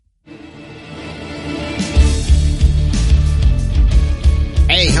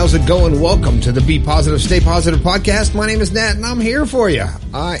how's it going? Welcome to the Be Positive, Stay Positive podcast. My name is Nat, and I'm here for you.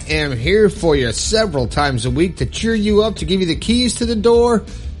 I am here for you several times a week to cheer you up, to give you the keys to the door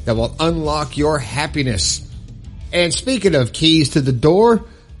that will unlock your happiness. And speaking of keys to the door,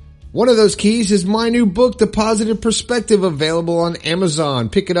 one of those keys is my new book, The Positive Perspective, available on Amazon.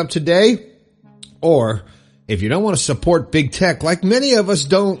 Pick it up today. Or if you don't want to support big tech, like many of us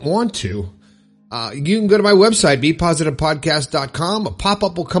don't want to, you can go to my website, bepositivepodcast.com. A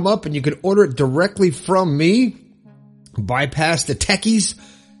pop-up will come up and you can order it directly from me, bypass the techies,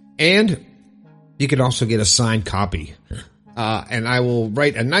 and you can also get a signed copy. And I will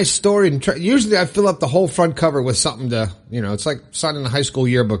write a nice story and usually I fill up the whole front cover with something to, it's like signing a high school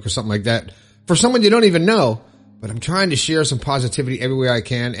yearbook or something like that for someone you don't even know, but I'm trying to share some positivity every way I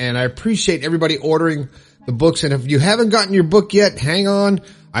can. And I appreciate everybody ordering the books. And if you haven't gotten your book yet, hang on.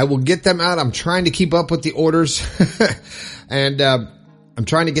 I will get them out. I'm trying to keep up with the orders and, I'm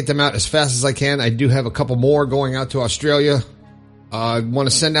trying to get them out as fast as I can. I do have a couple more going out to Australia. I want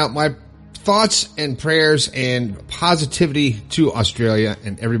to send out my thoughts and prayers and positivity to Australia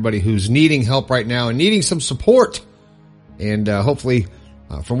and everybody who's needing help right now and needing some support. And, hopefully,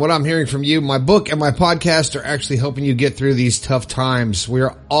 from what I'm hearing from you, my book and my podcast are actually helping you get through these tough times. We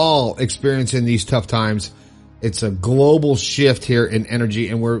are all experiencing these tough times. It's a global shift here in energy,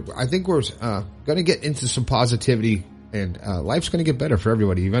 and I think we're going to get into some positivity, and life's going to get better for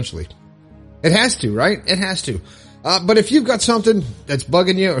everybody eventually. It has to, right? It has to. But if you've got something that's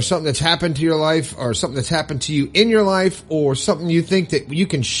bugging you, or something that's happened to your life, or something that's happened to you in your life, or something you think that you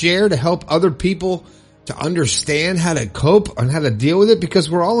can share to help other people to understand how to cope and how to deal with it, because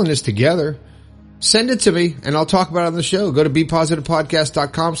we're all in this together, send it to me, and I'll talk about it on the show. Go to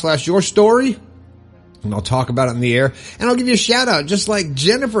bepositivepodcast.com/yourstory. And I'll talk about it in the air. And I'll give you a shout out, just like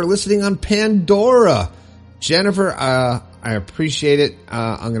Jennifer listening on Pandora. Jennifer, I appreciate it.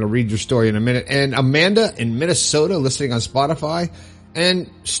 I'm going to read your story in a minute. And Amanda in Minnesota listening on Spotify. And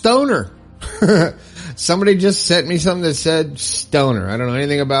Stoner. Somebody just sent me something that said Stoner. I don't know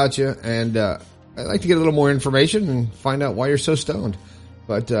anything about you. And I'd like to get a little more information and find out why you're so stoned.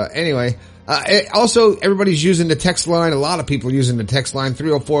 But anyway, also everybody's using the text line. A lot of people using the text line,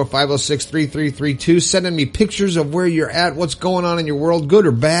 304-506-3332, sending me pictures of where you're at, what's going on in your world, good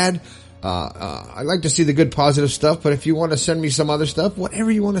or bad. I like to see the good positive stuff, but if you want to send me some other stuff, whatever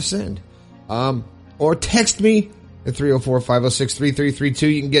you want to send. Or text me at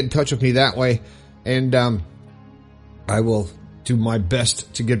 304-506-3332. You can get in touch with me that way. And I will do my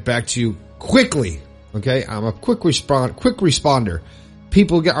best to get back to you quickly. Okay? I'm a quick responder.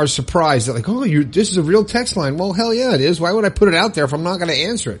 People are surprised. They're like, oh, this is a real text line. Well, hell yeah, it is. Why would I put it out there if I'm not going to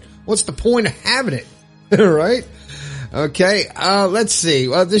answer it? What's the point of having it? Right? Okay. Let's see.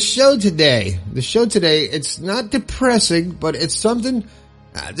 Well, the show today, it's not depressing, but it's something,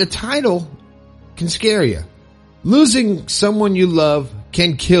 the title can scare you. Losing someone you love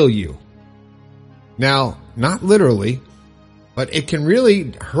can kill you. Now, not literally, but it can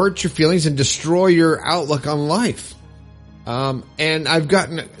really hurt your feelings and destroy your outlook on life. And I've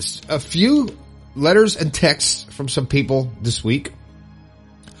gotten a few letters and texts from some people this week,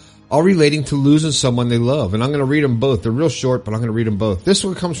 all relating to losing someone they love. And I'm going to read them both. They're real short, but I'm going to read them both. This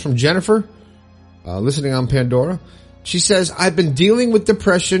one comes from Jennifer, listening on Pandora. She says, I've been dealing with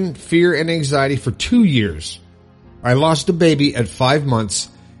depression, fear, and anxiety for 2 years. I lost a baby at 5 months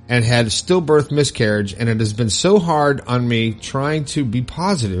and had stillbirth miscarriage, and it has been so hard on me trying to be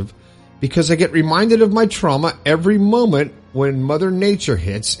positive because I get reminded of my trauma every moment when Mother Nature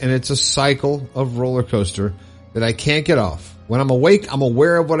hits, and it's a cycle of roller coaster that I can't get off. When I'm awake, I'm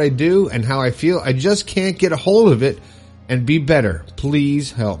aware of what I do and how I feel. I just can't get a hold of it and be better.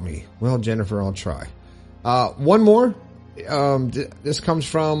 Please help me. Well, Jennifer, I'll try. One more. This comes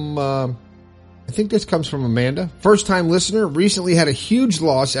from, I think this comes from Amanda. First time listener, recently had a huge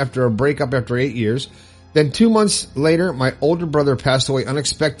loss after a breakup after 8 years. Then 2 months later, my older brother passed away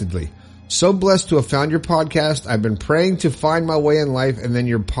unexpectedly. So blessed to have found your podcast. I've been praying to find my way in life, and then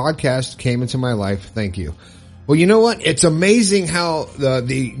your podcast came into my life. Thank you. Well, you know what? It's amazing how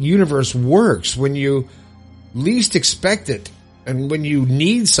the universe works when you least expect it, and when you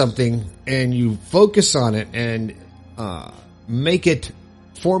need something and you focus on it and make it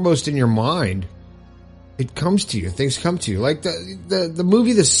foremost in your mind, it comes to you. Things come to you. Like the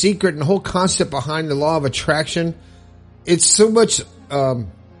movie The Secret and the whole concept behind the law of attraction. It's so much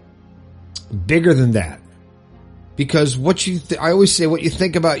bigger than that, because I always say what you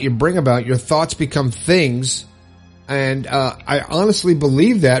think about, you bring about. Your thoughts become things, and I honestly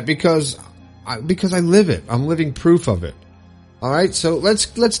believe that because I live it. I'm living proof of it. All right, so let's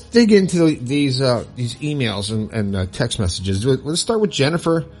dig into these emails and text messages. Let's start with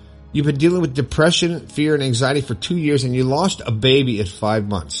Jennifer. You've been dealing with depression, fear, and anxiety for 2 years, and you lost a baby at 5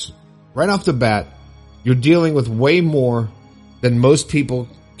 months. Right off the bat, you're dealing with way more than most people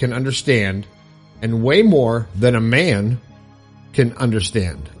can understand, and way more than a man can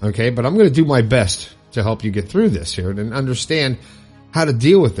understand. Okay, but I'm going to do my best to help you get through this here and understand how to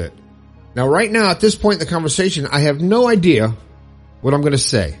deal with it. Now, right now, at this point in the conversation, I have no idea what I'm going to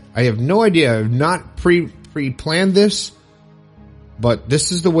say. I have no idea. I have not pre-planned this, but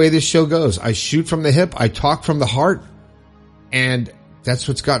this is the way this show goes. I shoot from the hip. I talk from the heart, and that's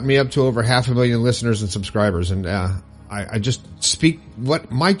what's gotten me up to over 500,000 listeners and subscribers. And I just speak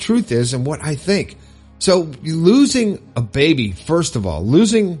what my truth is and what I think. So losing a baby, first of all,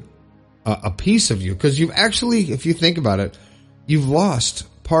 losing a piece of you, because you've actually, if you think about it, you've lost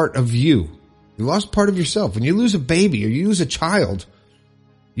part of you. You lost part of yourself. When you lose a baby or you lose a child,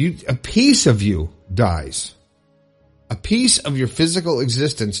 a piece of you dies. A piece of your physical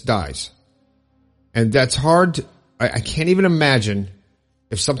existence dies. And that's hard. I can't even imagine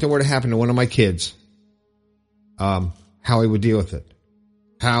if something were to happen to one of my kids, how I would deal with it.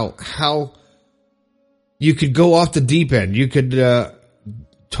 How you could go off the deep end. You could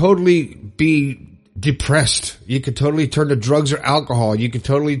totally be depressed. You could totally turn to drugs or alcohol. You could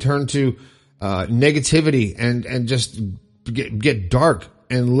totally turn to negativity and just get dark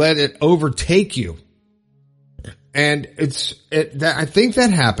and let it overtake you. And I think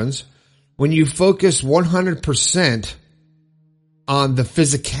that happens when you focus 100% on the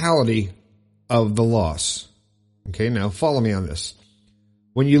physicality of the loss. Okay, now follow me on this.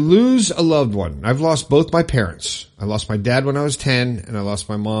 When you lose a loved one, I've lost both my parents. I lost my dad when I was 10, and I lost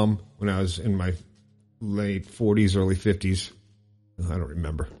my mom when I was in my late 40s, early 50s. I don't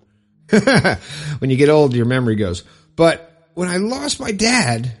remember. When you get old, your memory goes. But when I lost my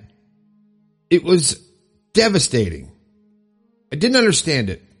dad, it was devastating. I didn't understand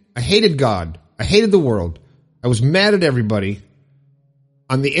it. I hated God. I hated the world. I was mad at everybody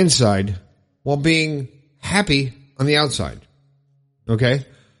on the inside while being happy on the outside. Okay?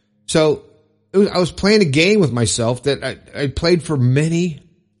 So I was playing a game with myself that I played for many,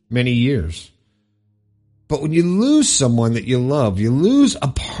 many years. But when you lose someone that you love, you lose a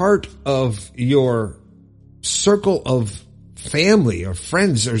part of your circle of family or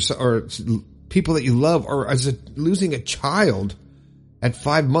friends or people that you love, or losing a child at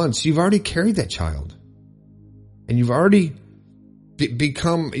 5 months, you've already carried that child. And you've already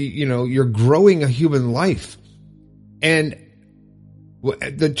become, you're growing a human life. And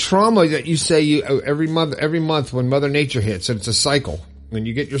the trauma that you say every month when Mother Nature hits, and it's a cycle. When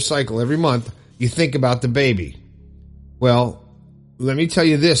you get your cycle every month, you think about the baby. Well, let me tell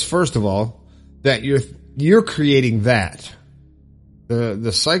you this, first of all, that you're creating that.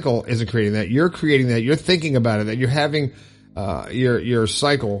 The cycle isn't creating that. You're creating that. You're thinking about it, that you're having your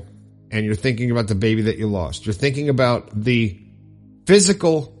cycle, and you're thinking about the baby that you lost. You're thinking about the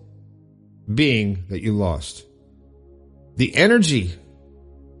physical being that you lost. The energy,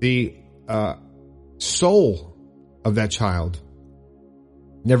 the soul of that child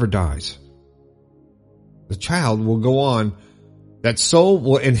never dies. The child will go on. That soul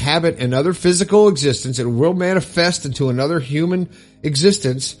will inhabit another physical existence. It will manifest into another human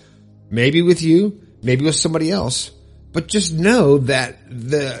existence, maybe with you, maybe with somebody else. But just know that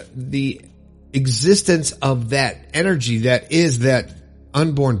the existence of that energy that is that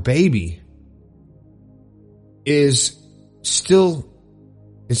unborn baby it still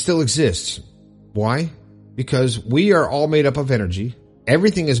exists. Why? Because we are all made up of energy.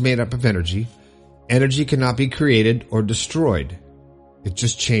 Everything is made up of energy. Energy cannot be created or destroyed. It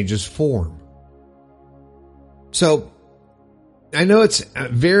just changes form. So I know it's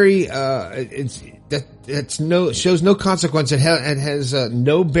very shows no consequence. It has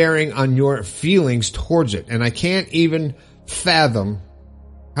no bearing on your feelings towards it, and I can't even fathom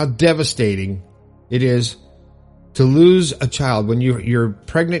how devastating it is to lose a child. When you're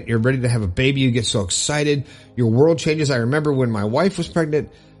pregnant, you're ready to have a baby, you get so excited, your world changes. I remember when my wife was pregnant,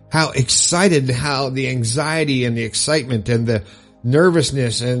 how excited, how the anxiety and the excitement and the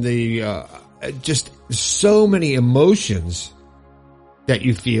nervousness and the just so many emotions that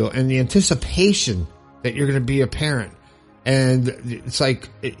you feel, and the anticipation that you're going to be a parent. And it's like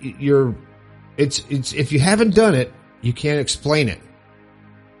it's if you haven't done it, you can't explain it.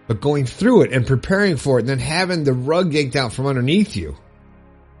 But going through it and preparing for it and then having the rug yanked out from underneath you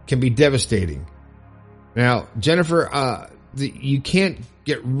can be devastating. Now, Jennifer, you can't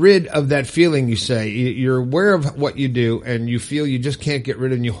get rid of that feeling, you say. You're aware of what you do and you feel you just can't get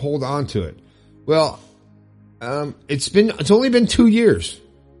rid of it and you hold on to it. Well, It's only been 2 years.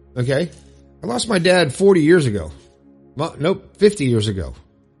 Okay. I lost my dad 40 years ago. Well, nope, 50 years ago.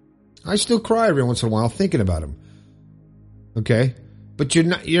 I still cry every once in a while thinking about him. Okay. But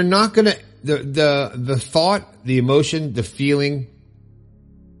you're not gonna, the thought, the emotion, the feeling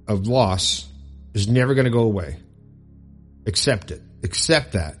of loss is never gonna go away. Accept it.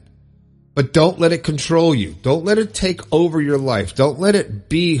 Accept that. But don't let it control you. Don't let it take over your life. Don't let it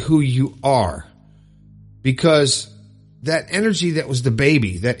be who you are. Because that energy that was the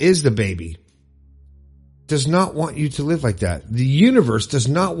baby, that is the baby, does not want you to live like that. The universe does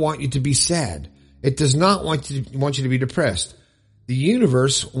not want you to be sad. It does not want you to be depressed. The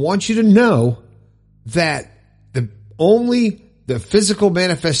universe wants you to know that the physical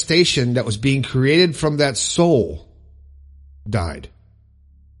manifestation that was being created from that soul died.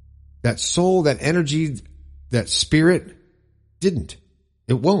 That soul, that energy, that spirit didn't.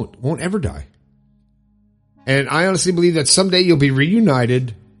 It won't ever die. And I honestly believe that someday you'll be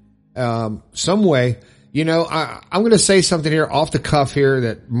reunited, some way. You know, I'm going to say something here off the cuff here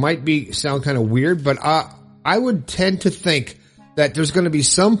that might sound kind of weird, but I would tend to think that there's going to be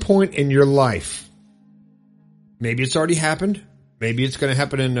some point in your life. Maybe it's already happened. Maybe it's going to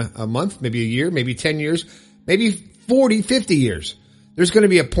happen in a month, maybe a year, maybe 10 years, maybe 40, 50 years. There's going to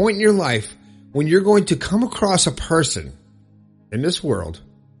be a point in your life when you're going to come across a person in this world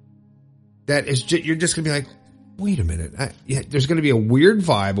that is you're just going to be like, wait a minute. There's going to be a weird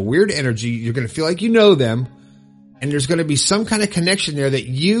vibe, a weird energy. You're going to feel like you know them, and there's going to be some kind of connection there that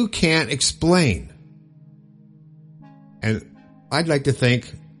you can't explain. And I'd like to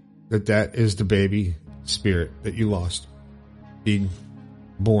think that is the baby spirit that you lost, being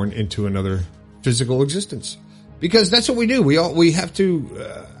born into another physical existence. Because that's what we do. We have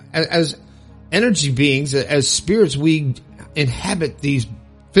to, as energy beings, as spirits, we inhabit these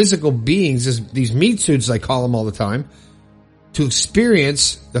physical beings, these meat suits, I call them all the time, to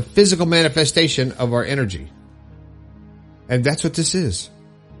experience the physical manifestation of our energy. And that's what this is.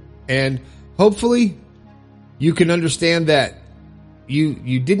 And hopefully you can understand that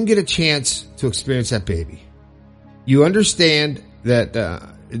you didn't get a chance to experience that baby. You understand that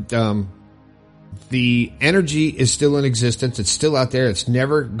the energy is still in existence. It's still out there. It's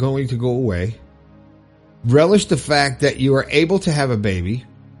never going to go away. Relish the fact that you are able to have a baby.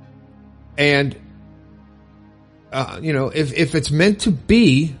 And, if it's meant to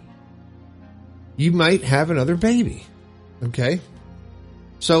be, you might have another baby. Okay?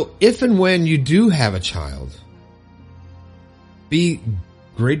 So if and when you do have a child, be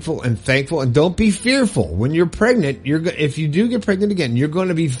grateful and thankful, and don't be fearful. When you're pregnant, if you do get pregnant again, you're going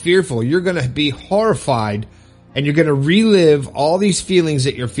to be fearful. You're going to be horrified, and you're going to relive all these feelings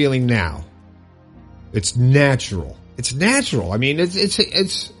that you're feeling now. It's natural. It's natural. I mean,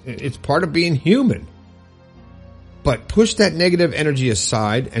 it's part of being human. But push that negative energy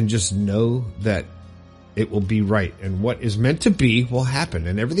aside and just know that it will be right. And what is meant to be will happen.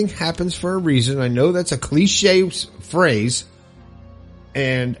 And everything happens for a reason. I know that's a cliche phrase.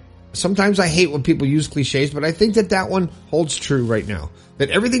 And sometimes I hate when people use cliches, but I think that one holds true right now. That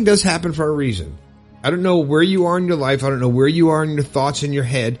everything does happen for a reason. I don't know where you are in your life. I don't know where you are in your thoughts in your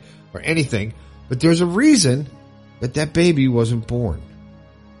head or anything. But there's a reason that baby wasn't born.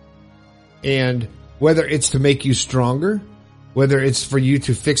 And whether it's to make you stronger, whether it's for you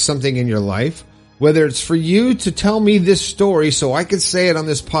to fix something in your life, whether it's for you to tell me this story so I could say it on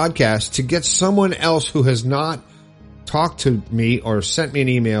this podcast to get someone else who has not talked to me or sent me an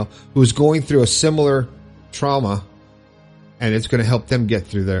email who's going through a similar trauma, and it's going to help them get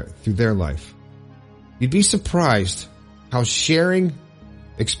through their life. You'd be surprised how sharing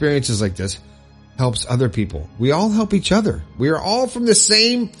experiences like this helps other people. We all help each other. We are all from the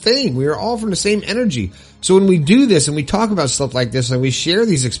same thing. We are all from the same energy. So when we do this and we talk about stuff like this and we share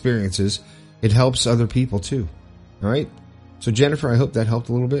these experiences, it helps other people too. All right. So Jennifer, I hope that helped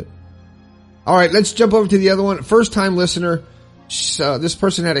a little bit. All right. Let's jump over to the other one. First time listener. This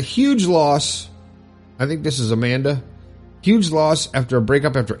person had a huge loss. I think this is Amanda. Huge loss after a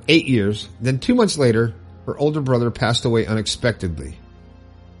breakup after 8 years. Then 2 months later, her older brother passed away unexpectedly.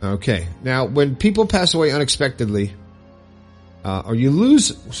 Okay. Now, when people pass away unexpectedly, or you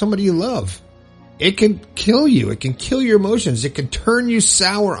lose somebody you love, it can kill you. It can kill your emotions. It can turn you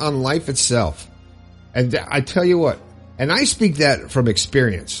sour on life itself. And I tell you what, and I speak that from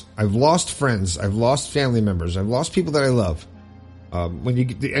experience. I've lost friends. I've lost family members. I've lost people that I love.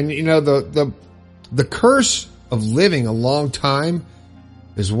 The curse of living a long time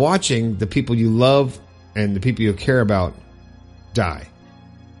is watching the people you love and the people you care about die.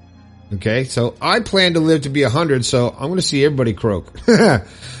 Okay, so I plan to live to be 100, so I'm going to see everybody croak.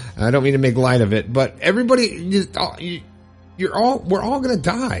 I don't mean to make light of it, but everybody, we're all going to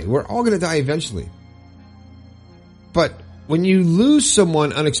die. We're all going to die eventually. But when you lose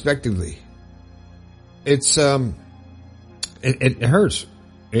someone unexpectedly, it hurts.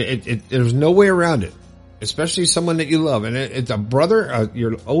 There's no way around it, especially someone that you love. And it's a brother,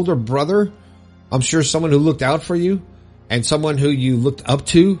 your older brother. I'm sure someone who looked out for you and someone who you looked up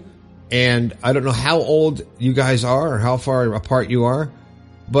to. And I don't know how old you guys are or how far apart you are,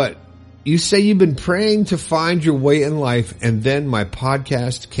 but you say you've been praying to find your way in life, and then my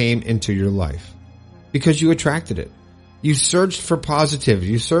podcast came into your life because you attracted it. You searched for positivity.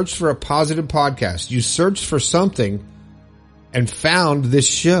 You searched for a positive podcast. You searched for something and found this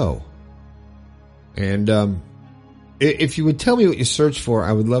show. And if you would tell me what you searched for,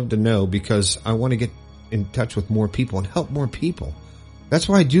 I would love to know, because I want to get in touch with more people and help more people. That's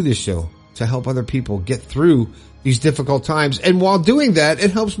why I do this show, to help other people get through these difficult times. And while doing that,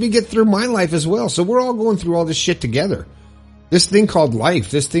 it helps me get through my life as well. So we're all going through all this shit together. This thing called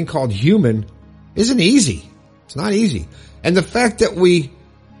life, this thing called human, isn't easy. It's not easy. And the fact that we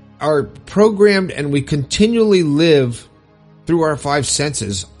are programmed and we continually live through our five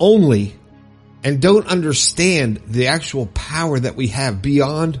senses only, and don't understand the actual power that we have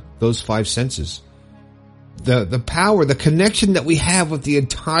beyond those five senses. The power, the connection that we have with the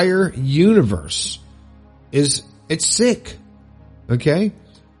entire universe it's sick. Okay?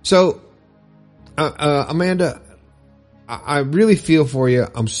 So, Amanda, I really feel for you.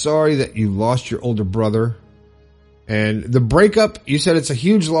 I'm sorry that you lost your older brother. And the breakup, you said it's a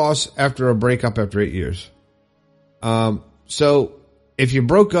huge loss after a breakup after 8 years. So if you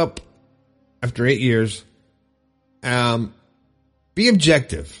broke up after 8 years, be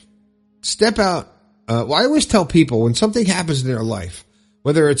objective. Step out. Well, I always tell people when something happens in their life,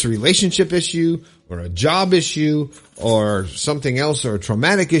 whether it's a relationship issue or a job issue or something else or a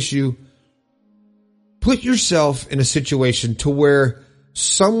traumatic issue, put yourself in a situation to where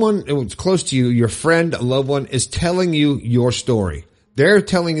someone who's close to you, your friend, a loved one, is telling you your story. They're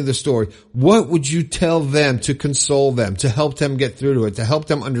telling you the story. What would you tell them to console them, to help them get through to it, to help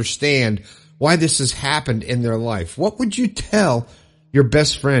them understand why this has happened in their life? What would you tell your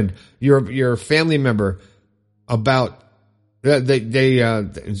best friend, your family member about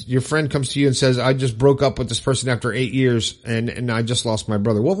your friend comes to you and says, I just broke up with this person after 8 years and I just lost my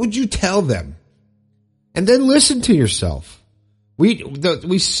brother. What would you tell them? And then listen to yourself.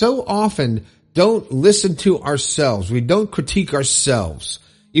 We so often don't listen to ourselves. We don't critique ourselves.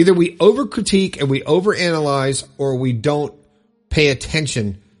 Either we over-critique and we over-analyze, or we don't pay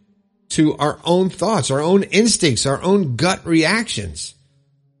attention to our own thoughts, our own instincts, our own gut reactions.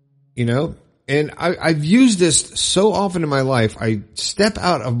 You know? And I've used this so often in my life. I step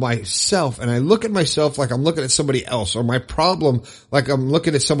out of myself and I look at myself like I'm looking at somebody else, or my problem like I'm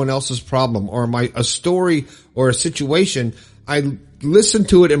looking at someone else's problem, or a story or a situation. I listen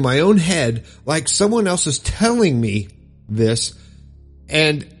to it in my own head like someone else is telling me this,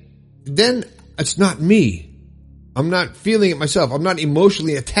 and then it's not me. I'm not feeling it myself. I'm not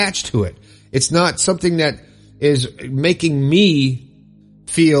emotionally attached to it. It's not something that is making me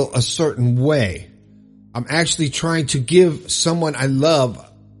feel a certain way. I'm actually trying to give someone I love,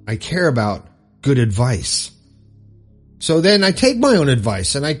 I care about, good advice. So then I take my own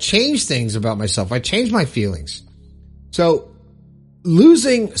advice and I change things about myself. I change my feelings. So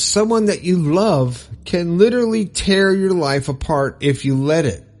losing someone that you love can literally tear your life apart if you let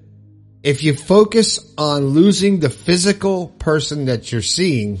it. If you focus on losing the physical person that you're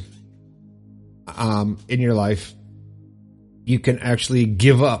seeing in your life, you can actually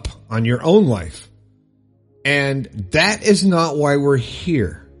give up on your own life. And that is not why we're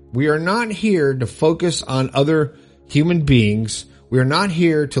here. We are not here to focus on other human beings. We are not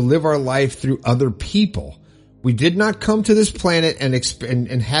here to live our life through other people. We did not come to this planet and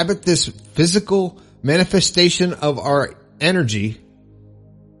inhabit this physical manifestation of our energy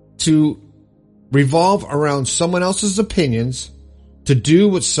to revolve around someone else's opinions, to do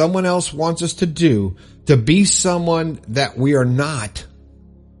what someone else wants us to do, to be someone that we are not,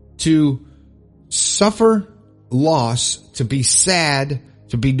 to suffer loss, to be sad,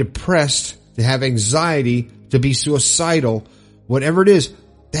 to be depressed, to have anxiety, to be suicidal, whatever it is.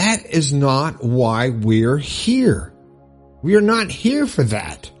 That is not why we're here. We are not here for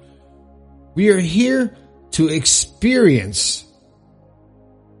that. We are here to experience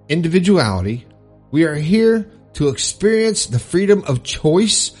individuality. We are here to experience the freedom of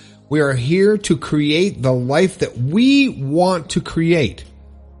choice. We are here to create the life that we want to create.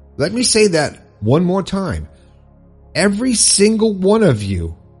 Let me say that one more time. Every single one of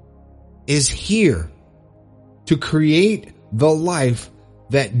you is here to create the life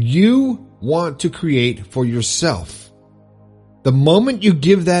that you want to create for yourself. The moment you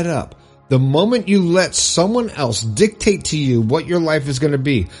give that up, the moment you let someone else dictate to you what your life is going to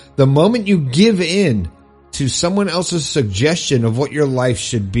be, the moment you give in to someone else's suggestion of what your life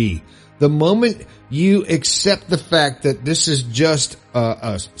should be, the moment you accept the fact that this is just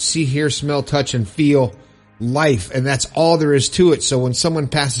a see, hear, smell, touch, and feel life, and that's all there is to it. So when someone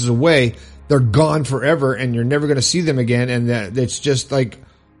passes away, they're gone forever, and you're never going to see them again, and that it's just like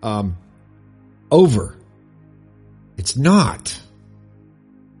over. It's not.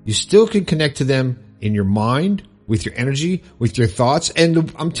 You still can connect to them in your mind, with your energy, with your thoughts.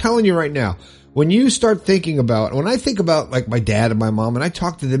 And I'm telling you right now, when you start thinking about, when I think about like my dad and my mom, and I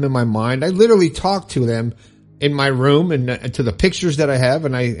talk to them in my mind, I literally talk to them in my room and to the pictures that I have,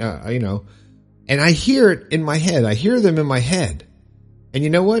 and and I hear it in my head. I hear them in my head. And you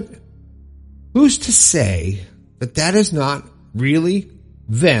know what? Who's to say that that is not really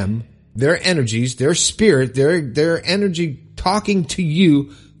them, their energies, their spirit, their energy talking to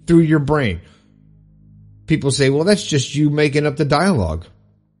you through your brain? People say, well, that's just you making up the dialogue.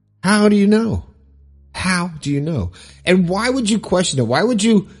 How do you know? How do you know? And why would you question it? Why would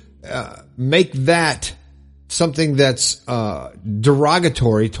you make that something that's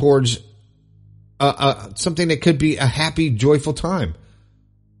derogatory towards something that could be a happy, joyful time?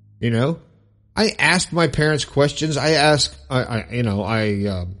 You know, I asked my parents questions. I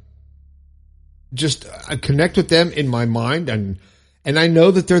connect with them in my mind, and I know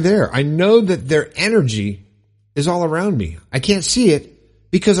that they're there. I know that their energy is all around me. I can't see it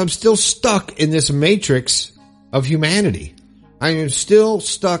because I'm still stuck in this matrix of humanity. I am still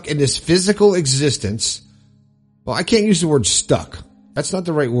stuck in this physical existence. Well, I can't use the word stuck. That's not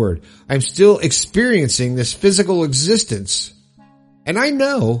the right word. I'm still experiencing this physical existence. And I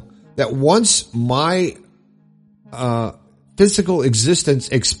know that once my physical existence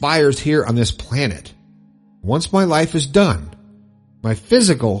expires here on this planet, once my life is done, my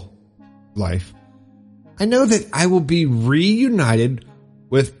physical life, I know that I will be reunited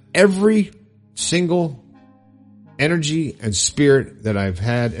with every single energy and spirit that I've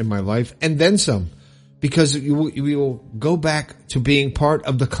had in my life, and then some, because you will go back to being part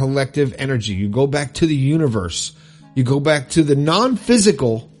of the collective energy. You go back to the universe. You go back to the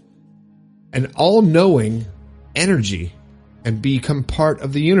non-physical and all-knowing energy and become part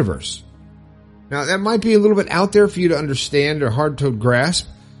of the universe. Now, that might be a little bit out there for you to understand or hard to grasp.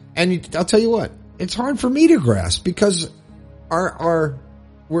 And I'll tell you what, it's hard for me to grasp because we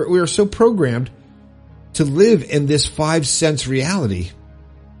are so programmed to live in this 5 sense reality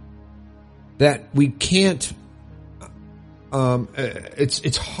that we can't,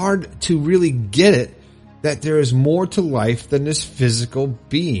 it's hard to really get it that there is more to life than this physical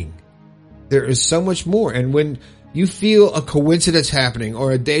being. There is so much more. And when you feel a coincidence happening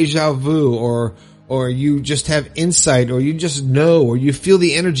or a deja vu or you just have insight or you just know or you feel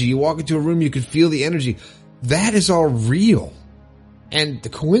the energy, you walk into a room, you can feel the energy. That is all real. And the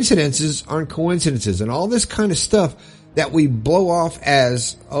coincidences aren't coincidences and all this kind of stuff that we blow off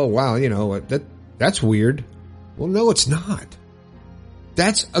as, oh wow, that's weird. Well, no, it's not.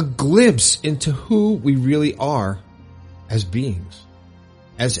 That's a glimpse into who we really are as beings,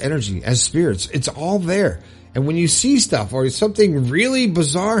 as energy, as spirits. It's all there. And when you see stuff or something really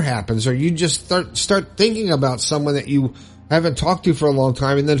bizarre happens or you just start thinking about someone that you haven't talked to for a long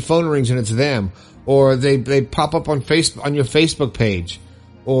time and then phone rings and it's them, or they pop up on your Facebook page,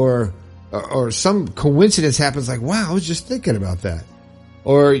 or some coincidence happens like, wow, I was just thinking about that.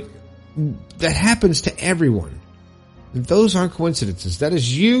 Or that happens to everyone. Those aren't coincidences. That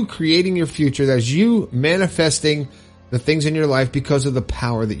is you creating your future. That is you manifesting the things in your life because of the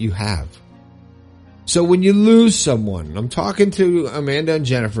power that you have. So when you lose someone, I'm talking to Amanda and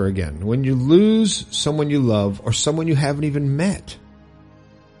Jennifer again. When you lose someone you love or someone you haven't even met,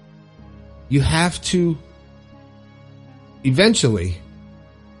 you have to eventually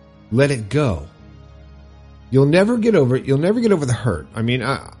let it go. You'll never get over it. You'll never get over the hurt. I mean,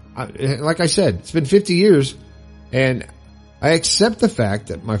 like I said, it's been 50 years and I accept the fact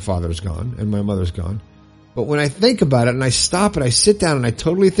that my father's gone and my mother's gone. But when I think about it and I stop and I sit down and I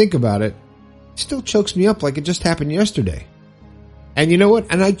totally think about it, it still chokes me up like it just happened yesterday. And you know what?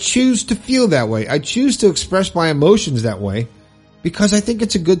 And I choose to feel that way. I choose to express my emotions that way because I think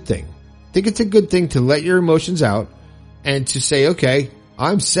it's a good thing. I think it's a good thing to let your emotions out and to say, okay,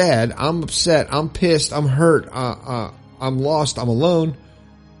 I'm sad, I'm upset, I'm pissed, I'm hurt, I'm lost, I'm alone.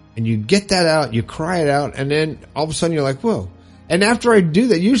 And you get that out, you cry it out, and then all of a sudden you're like, whoa. And after I do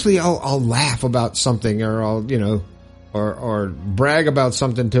that, usually I'll laugh about something or I'll, or brag about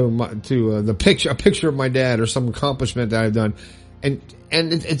something to a picture of my dad or some accomplishment that I've done. and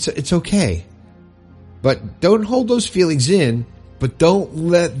it's okay. But don't hold those feelings in, but don't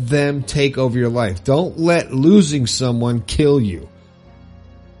let them take over your life. Don't let losing someone kill you.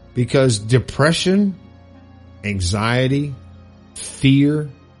 Because depression, anxiety, fear,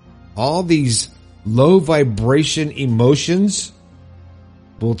 all these low vibration emotions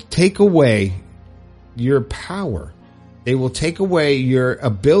will take away your power. They will take away your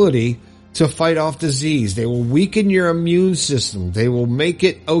ability to fight off disease. They will weaken your immune system. They will make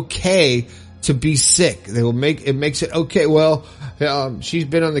it okay to be sick. It makes it okay. Well, she's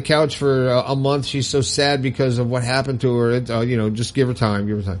been on the couch for a month. She's so sad because of what happened to her. Just give her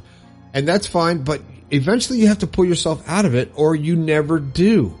time. And that's fine. But eventually you have to pull yourself out of it, or you never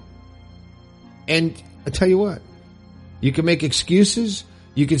do. And I tell you what, you can make excuses.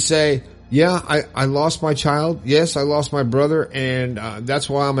 You can say, yeah, I lost my child. Yes, I lost my brother, and that's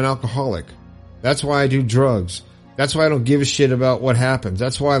why I'm an alcoholic. That's why I do drugs. That's why I don't give a shit about what happens.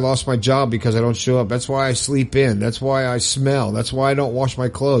 That's why I lost my job, because I don't show up. That's why I sleep in. That's why I smell. That's why I don't wash my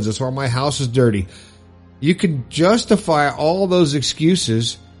clothes. That's why my house is dirty. You can justify all those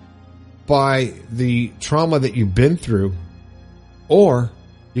excuses by the trauma that you've been through, or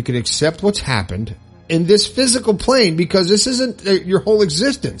you can accept what's happened in this physical plane, because this isn't your whole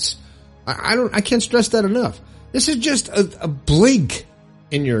existence. I can't stress that enough. This is just a blink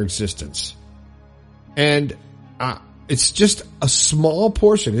in your existence. And it's just a small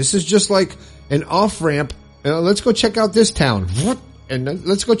portion. This is just like an off-ramp. Let's go check out this town. And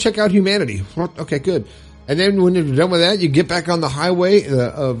let's go check out humanity. Okay, good. And then when you're done with that, you get back on the highway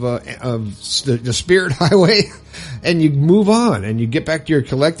of the spirit highway, and you move on, and you get back to your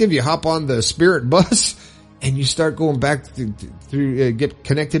collective. You hop on the spirit bus, and you start going back through get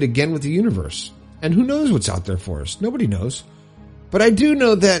connected again with the universe. And who knows what's out there for us? Nobody knows. But I do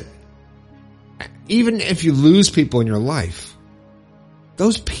know that even if you lose people in your life,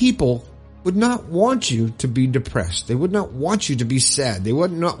 those people would not want you to be depressed. They would not want you to be sad. They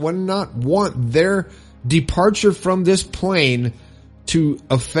would not want their departure from this plane to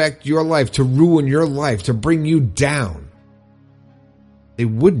affect your life, to ruin your life, to bring you down. They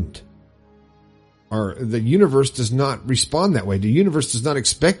wouldn't. Or the universe does not respond that way. The universe does not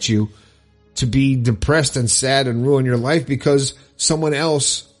expect you to be depressed and sad and ruin your life because someone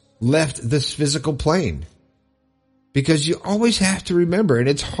else left this physical plane. Because you always have to remember, and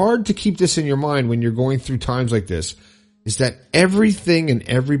it's hard to keep this in your mind when you're going through times like this, is that everything and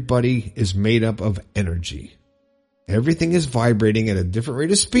everybody is made up of energy. Everything is vibrating at a different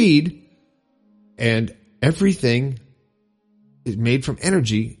rate of speed, and everything is made from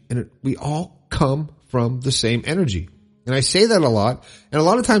energy, and we all come from the same energy. And I say that a lot, and a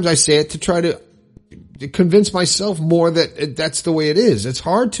lot of times I say it to try to convince myself more that that's the way it is. It's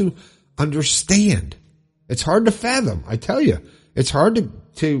hard to understand. It's hard to fathom. I tell you, it's hard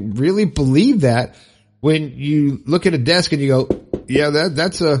to really believe that when you look at a desk and you go, yeah,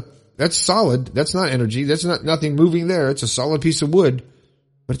 that's solid. That's not energy. That's nothing moving there. It's a solid piece of wood,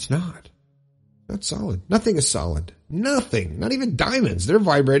 but it's not. Not solid. Nothing is solid. Nothing. Not even diamonds. They're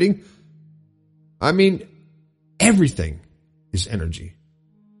vibrating. I mean, everything is energy.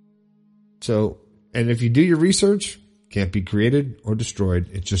 So, and if you do your research, can't be created or destroyed.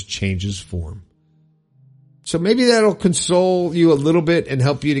 It just changes form. So maybe that'll console you a little bit and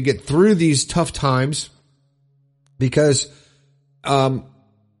help you to get through these tough times, because, when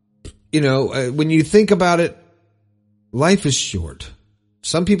you think about it, life is short.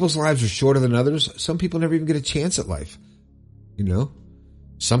 Some people's lives are shorter than others. Some people never even get a chance at life.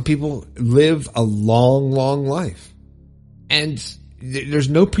 Some people live a long, long life, and there's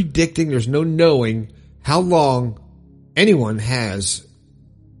no predicting, there's no knowing how long anyone has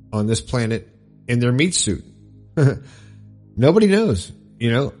on this planet in their meat suit. Nobody knows.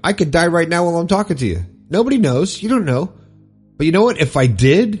 I could die right now while I'm talking to you. Nobody knows. You don't know. But you know what? If I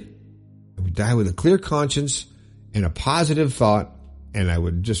did, I would die with a clear conscience and a positive thought, and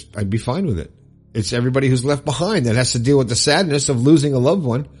I'd be fine with it. It's everybody who's left behind that has to deal with the sadness of losing a loved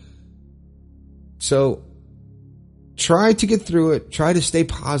one. So try to get through it. Try to stay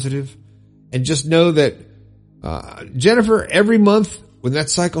positive, and just know that, Jennifer, every month when that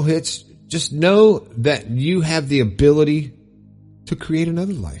cycle hits, just know that you have the ability to create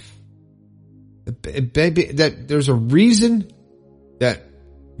another life. Baby, that there's a reason that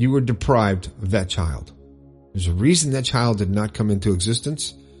you were deprived of that child. There's a reason that child did not come into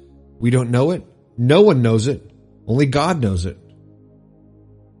existence. We don't know it. No one knows it. Only God knows it.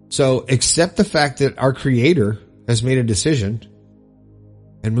 So accept the fact that our Creator has made a decision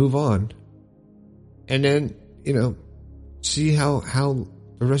and move on. And then, see how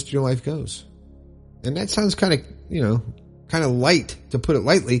the rest of your life goes. And that sounds kind kind of light, to put it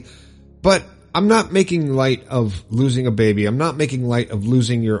lightly, but I'm not making light of losing a baby. I'm not making light of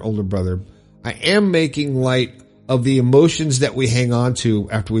losing your older brother. I am making light of the emotions that we hang on to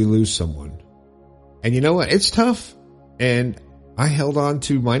after we lose someone. And you know what? It's tough. And I held on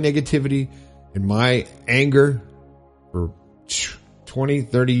to my negativity and my anger for 20,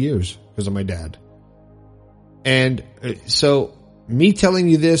 30 years because of my dad. And so me telling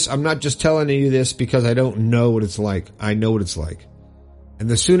you this, I'm not just telling you this because I don't know what it's like. I know what it's like. And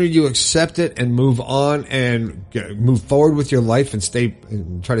the sooner you accept it and move on and move forward with your life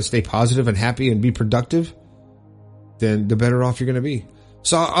and try to stay positive and happy and be productive, then the better off you're going to be.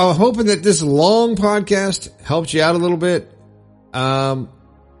 So I'm hoping that this long podcast helped you out a little bit. I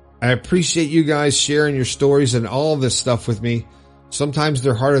appreciate you guys sharing your stories and all this stuff with me. Sometimes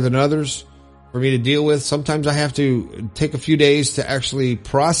they're harder than others for me to deal with. Sometimes I have to take a few days to actually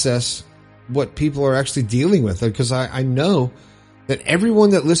process what people are actually dealing with, because I know that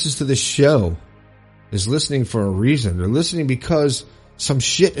everyone that listens to this show is listening for a reason. They're listening because some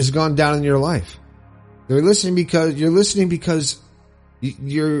shit has gone down in your life. They're listening because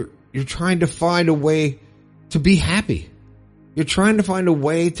you're trying to find a way to be happy. You're trying to find a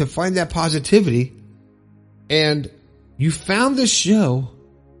way to find that positivity, and you found this show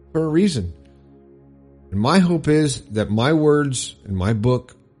for a reason. And my hope is that my words and my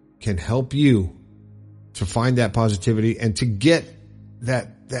book can help you to find that positivity and to get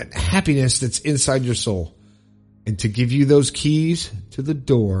that happiness that's inside your soul, and to give you those keys to the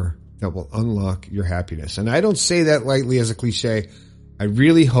door that will unlock your happiness. And I don't say that lightly as a cliche. I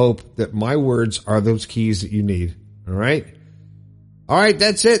really hope that my words are those keys that you need. All right. All right.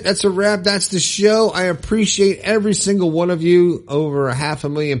 That's it. That's a wrap. That's the show. I appreciate every single one of you, over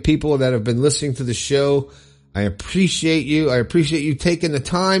 500,000 people that have been listening to the show. I appreciate you. I appreciate you taking the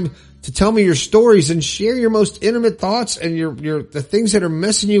time to tell me your stories and share your most intimate thoughts and the things that are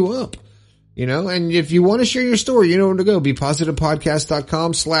messing you up. You know, and if you want to share your story, you know where to go.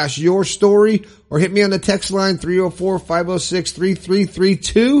 BePositivePodcast.com/your story, or hit me on the text line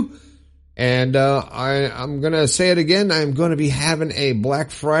 304-506-3332. And, I'm going to say it again. I'm going to be having a Black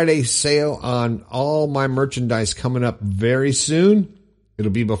Friday sale on all my merchandise coming up very soon.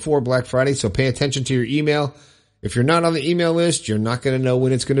 It'll be before Black Friday, so pay attention to your email. If you're not on the email list, you're not going to know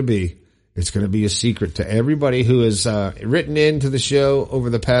when it's going to be. It's going to be a secret to everybody who has written into the show over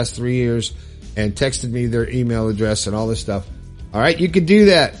the past 3 years and texted me their email address and all this stuff. All right, you can do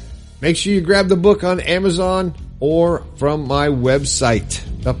that. Make sure you grab the book on Amazon or from my website,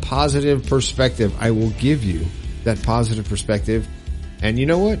 The Positive Perspective. I will give you that positive perspective. And you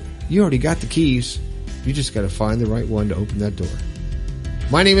know what? You already got the keys. You just got to find the right one to open that door.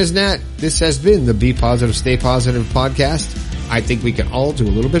 My name is Nat. This has been the Be Positive, Stay Positive podcast. I think we can all do a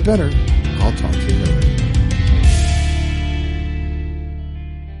little bit better. I'll talk to you later.